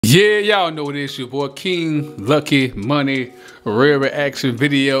Yeah, y'all know this, your boy King Lucky Money, real reaction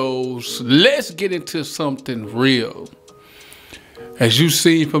videos. Let's get into something real. As you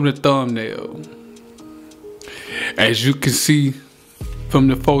see from the thumbnail, as you can see from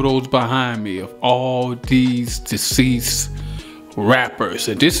the photos behind me of all these deceased rappers,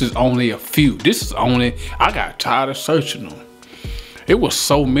 and this is only a few. I got tired of searching them. It was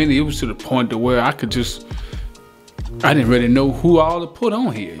so many, it was to the point to where I didn't really know who all to put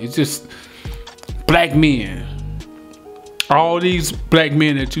on here. It's just black men. All these black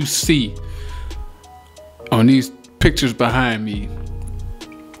men that you see on these pictures behind me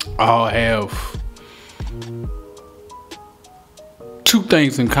all have two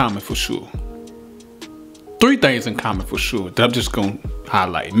things in common for sure. Three things in common for sure that I'm just gonna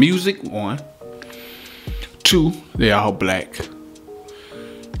highlight. Music, one. Two, they're all black.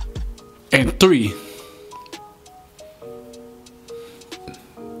 And three,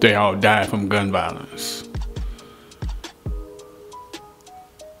 they all died from gun violence.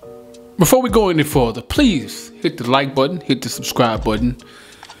 Before we go any further, please hit the like button, hit the subscribe button.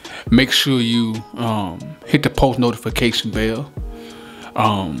 Make sure you hit the post notification bell.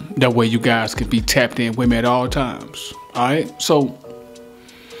 That way you guys can be tapped in with me at all times. All right, so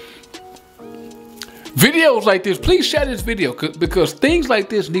videos like this, please share this video because things like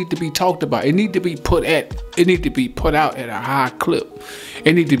this need to be talked about. It need to be put out at a high clip.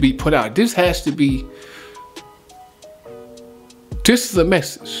 It need to be put out. This is a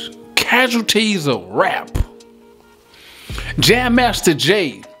message. Casualties of rap. Jam Master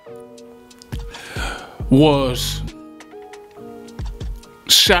Jay was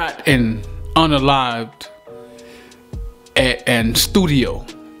shot and unalived at an studio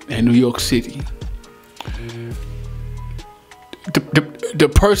in New York City. The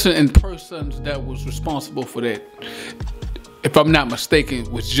person and persons that was responsible for that, if I'm not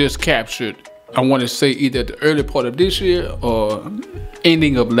mistaken, was just captured, I want to say either the early part of this year or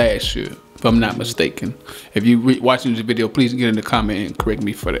ending of last year, if I'm not mistaken. If you watching this video, please get in the comment and correct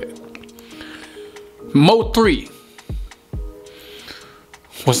me for that. Mo 3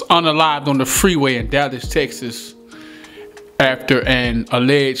 was unalived on the freeway in Dallas, Texas after an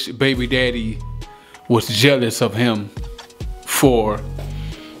alleged baby daddy was jealous of him for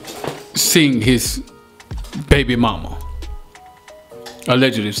seeing his baby mama.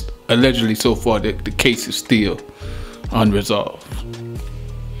 Allegedly so far the case is still unresolved.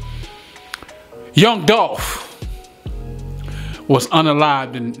 Young Dolph was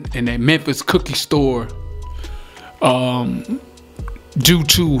unalived in a Memphis cookie store due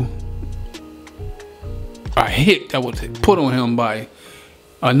to a hit that was put on him by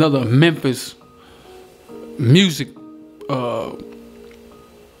another Memphis music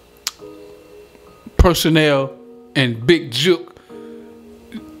personnel, and Big Juke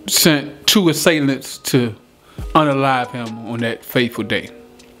sent two assailants to unalive him on that fateful day.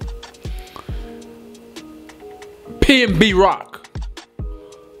 P&B Rock,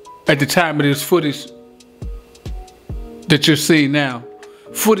 at the time of this footage that you're seeing now,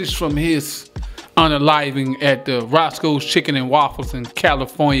 footage from his unaliving at the Roscoe's Chicken and Waffles in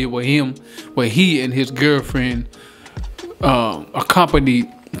California, where he and his girlfriend accompanied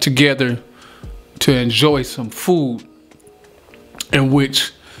together to enjoy some food, in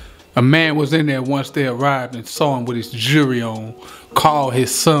which a man was in there once they arrived and saw him with his jewelry on, called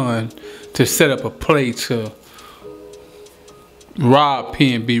his son to set up a play to rob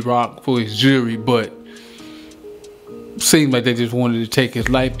P&B Rock for his jewelry, but seemed like they just wanted to take his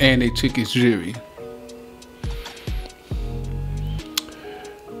life, and they took his jewelry.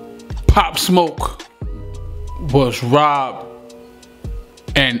 Pop Smoke was robbed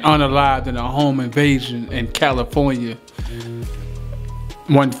and unalived in a home invasion in California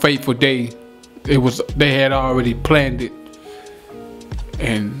one fateful day. They had already planned it,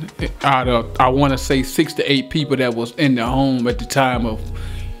 and out of, I want to say, 6 to 8 people that was in the home at the time of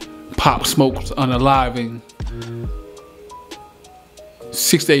Pop Smoke's unaliving,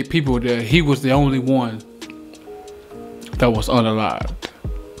 6 to 8 people there, he was the only one that was unalived.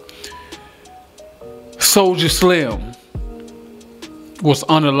 Soulja Slim was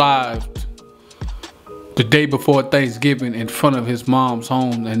unalived the day before Thanksgiving in front of his mom's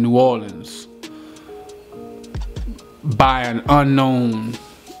home in New Orleans by an unknown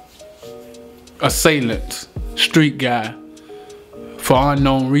assailant, street guy, for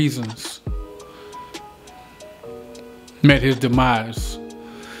unknown reasons. Met his demise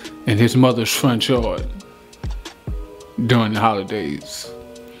in his mother's front yard during the holidays.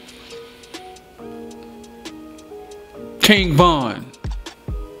 King Von,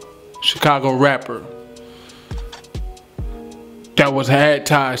 Chicago rapper, that had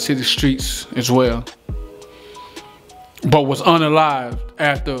ties to the streets as well, but was unalived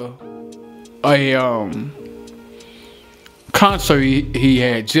after a concert he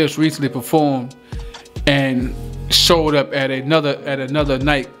had just recently performed and showed up at another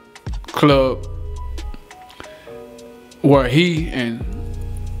nightclub where he and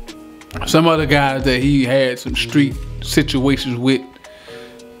some other guys that he had some street situations with,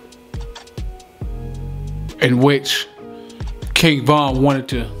 in which King Von wanted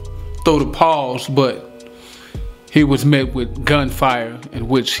to throw the pause, but he was met with gunfire, in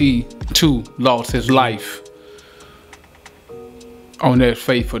which he too lost his life on that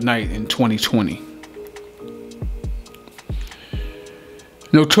fateful night in 2020.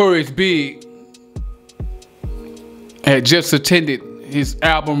 Notorious Big had just attended his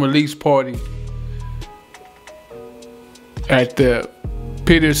album release party at the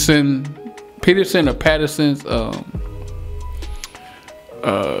Patterson's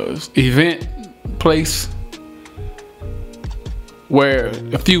event place, where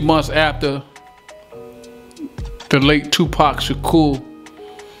a few months after the late Tupac Shakur,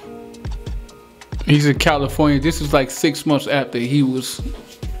 he's in California. This is like 6 months after he was,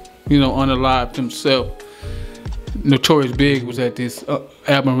 unalived himself. Notorious Big was at this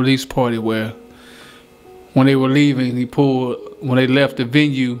album release party where, when they were leaving, when they left the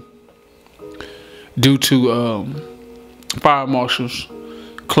venue due to fire marshals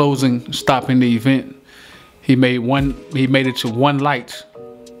stopping the event, he made it to one light,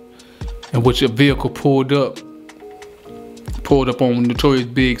 in which a vehicle pulled up on Notorious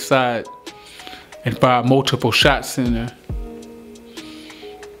Big's side and fired multiple shots in there.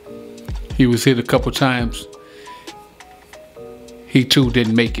 He was hit a couple times. He too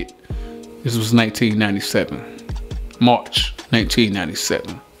didn't make it. This was 1997, March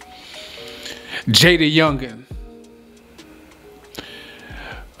 1997. Jada Youngin,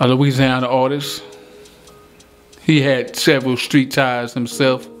 a Louisiana artist. He had several street ties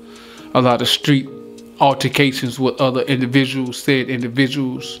himself, a lot of street altercations with other said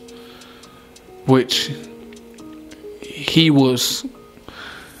individuals, which he was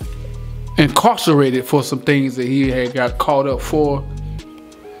incarcerated for some things that he had got caught up for.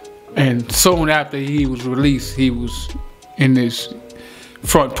 And soon after he was released, he was in his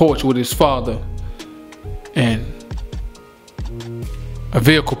front porch with his father, and a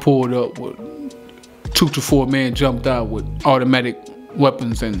vehicle pulled up with 2 to 4 men jumped out with automatic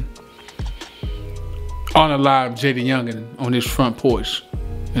weapons and unalived Jada Youngin on his front porch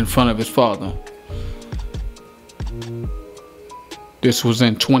in front of his father. This was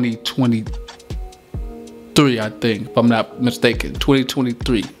in 2023, I think, if I'm not mistaken.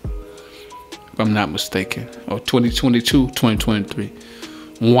 2023, if I'm not mistaken. Or 2022, 2023.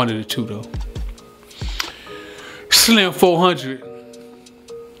 One of the two, though. Slim 400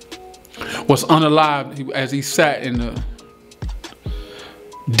 was unalived as he sat in the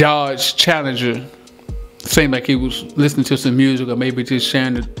Dodge Challenger. Seemed like he was listening to some music, or maybe just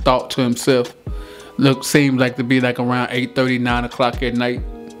sharing a thought to himself. Seemed like to be like around 8:30, 9 o'clock at night.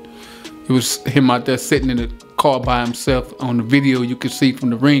 It was him out there sitting in the car by himself. On the video, you could see from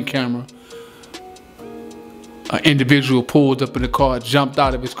the Ring camera, an individual pulled up in the car, jumped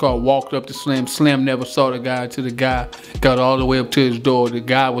out of his car, walked up to Slim. Slim never saw the guy until the guy got all the way up to his door. The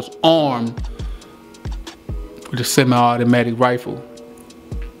guy was armed with a semi-automatic rifle.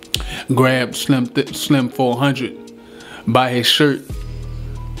 Grabbed Slim 400 by his shirt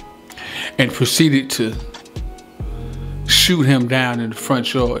and proceeded to shoot him down in the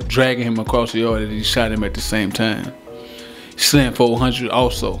front yard, dragging him across the yard, and he shot him at the same time. Slim 400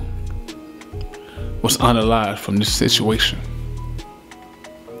 also was unalived from this situation.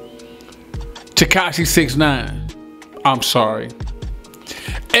 Tekashi 6ix9ine, I'm sorry,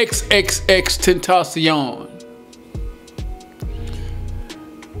 XXXTentacion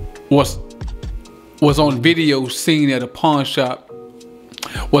was on video seen at a pawn shop.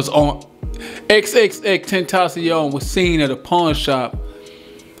 XXXTentacion was seen at a pawn shop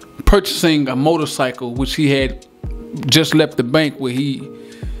purchasing a motorcycle, which he had just left the bank where he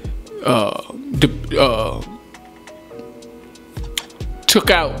took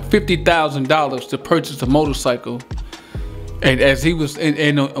out $50,000 to purchase a motorcycle. And as he was,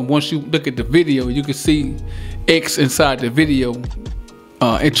 and once you look at the video, you can see X inside the video,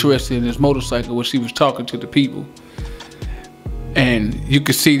 interested in his motorcycle, which he was talking to the people. And you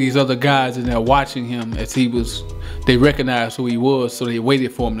could see these other guys in there watching him as they recognized who he was, so they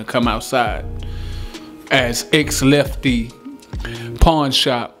waited for him to come outside. As X left the pawn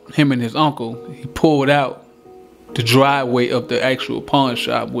shop, him and his uncle, he pulled out the driveway of the actual pawn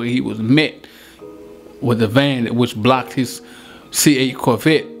shop, where he was met with a van which blocked his C8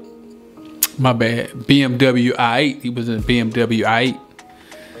 Corvette. My bad, BMW i8. He was in a BMW i8.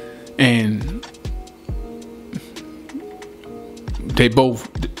 And they both,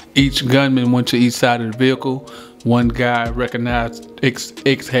 each gunman went to each side of the vehicle. One guy recognized X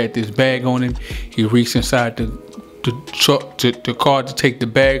had this bag on him. He reached inside the car to take the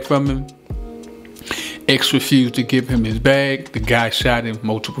bag from him. X refused to give him his bag. The guy shot him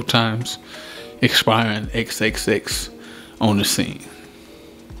multiple times, expiring XXX on the scene.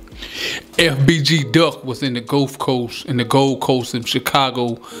 FBG Duck was in the Gold Coast in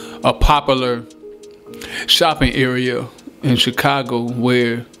Chicago, a popular shopping area in Chicago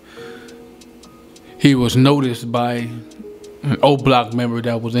where he was noticed by an O Block member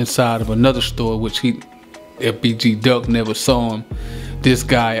that was inside of another store, which FBG Duck never saw him. This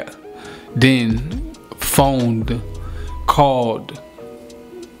guy then called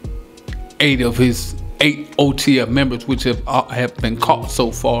 8 of his 8 OTF members, which have been caught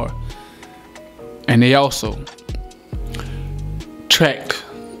so far. And they also tracked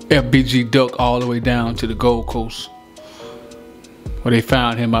FBG Duck all the way down to the Gold Coast, where they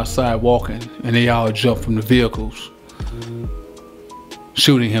found him outside walking, and they all jumped from the vehicles,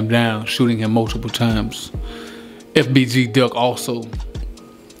 shooting him down, shooting him multiple times. FBG Duck also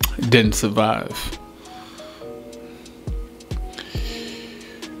didn't survive.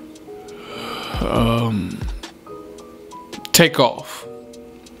 Takeoff,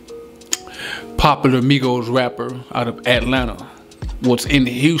 popular Migos rapper out of Atlanta, was in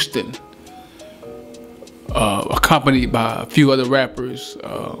Houston, accompanied by a few other rappers,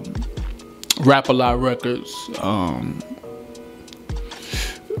 Rap-A-Lot Records,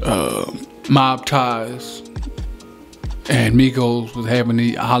 Mob Ties, and Migos was having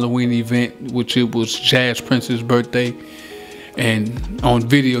a Halloween event, which it was Jazz Prince's birthday. And on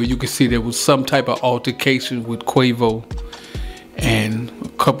video, you can see there was some type of altercation with Quavo and a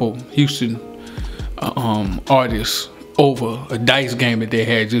couple Houston artists over a dice game that they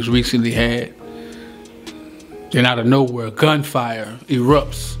had just recently had. Then out of nowhere, gunfire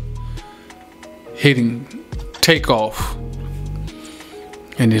erupts, hitting Takeoff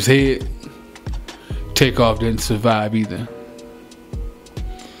in his head. Takeoff didn't survive either.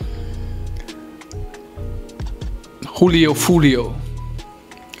 Julio Fulio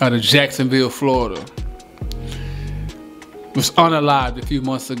out of Jacksonville, Florida, was unalived a few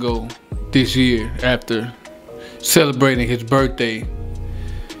months ago this year after celebrating his birthday,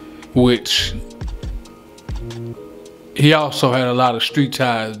 which he also had a lot of street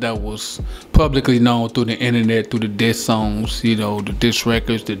ties that was publicly known through the internet, through the diss songs, you know, the diss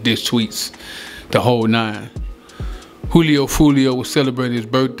records, the diss tweets, the whole nine. Julio Fulio was celebrating his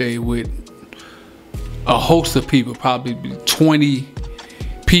birthday with a host of people, probably 20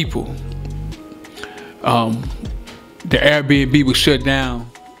 people. The Airbnb was shut down.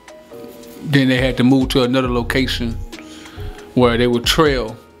 Then they had to move to another location where they would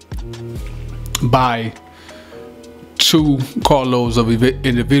trail by 2 carloads of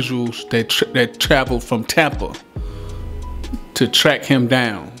individuals that traveled from Tampa to track him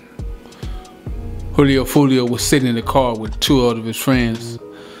down. Julio Fulio was sitting in the car with 2 of his friends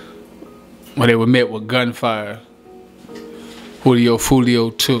when they were met with gunfire. Julio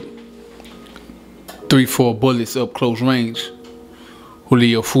Fulio took 3-4 bullets up close range.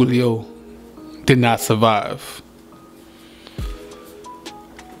 Julio Fulio did not survive.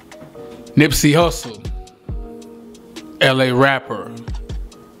 Nipsey Hussle, LA rapper,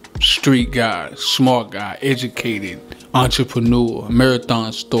 street guy, smart guy, educated, entrepreneur,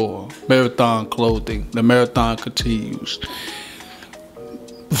 marathon store, marathon clothing, the marathon continues.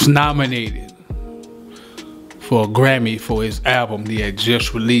 Was nominated for a Grammy for his album he had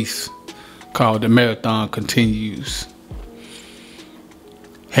just released called The Marathon Continues.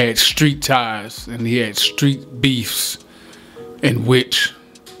 Had street ties and he had street beefs in which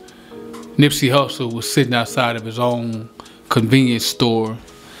Nipsey Hussle was sitting outside of his own convenience store,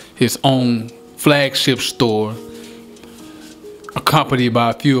 his own flagship store, accompanied by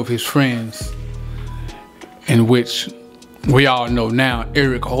a few of his friends, in which we all know now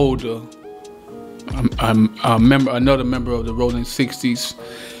Eric Holder, another member of the Rolling 60s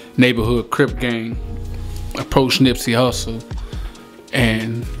neighborhood Crip gang, approached Nipsey Hussle,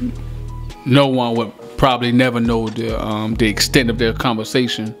 and no one would probably never know the extent of their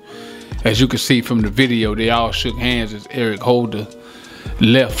conversation. As you can see from the video, they all shook hands as Eric Holder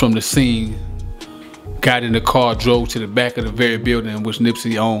left from the scene, got in the car, drove to the back of the very building which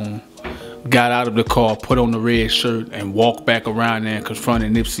Nipsey owned, got out of the car, put on the red shirt, and walked back around there and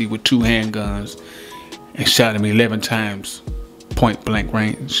confronted Nipsey with 2 handguns and shot him 11 times, point blank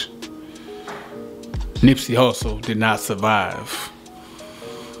range. Nipsey Hussle did not survive.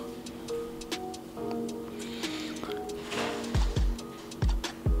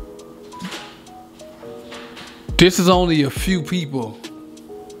 This is only a few people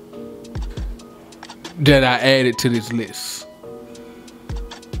that I added to this list.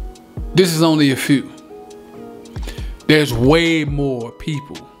 This is only a few. There's way more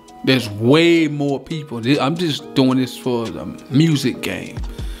people. There's way more people. I'm just doing this for the music game.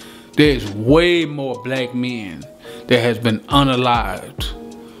 There's way more black men that has been unalived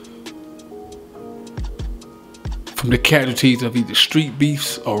from the casualties of either street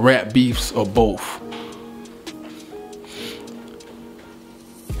beefs or rap beefs or both.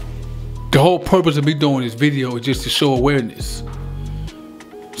 The whole purpose of me doing this video is just to show awareness.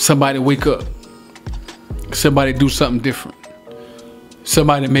 Somebody wake up. Somebody do something different.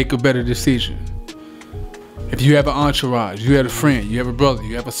 Somebody make a better decision. If you have an entourage, you have a friend, you have a brother,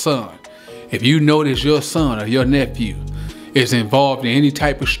 you have a son. If you notice your son or your nephew is involved in any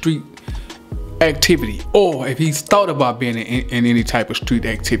type of street activity, or if he's thought about being in any type of street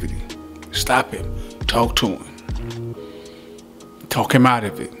activity, stop him. Talk to him. Talk him out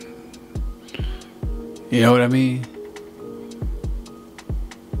of it. You know what I mean?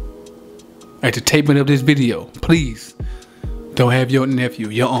 At the taping of this video, please don't have your nephew,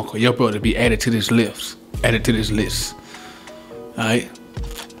 your uncle, your brother be added to this list. Added to this list. Alright?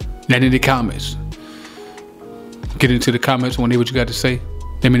 Let in the comments. Get into the comments. Want to hear what you got to say.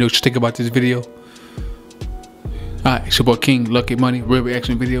 Let me know what you think about this video. Alright, it's your boy King Lucky Money, real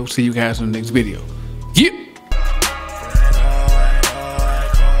reaction video. See you guys in the next video. Yeah!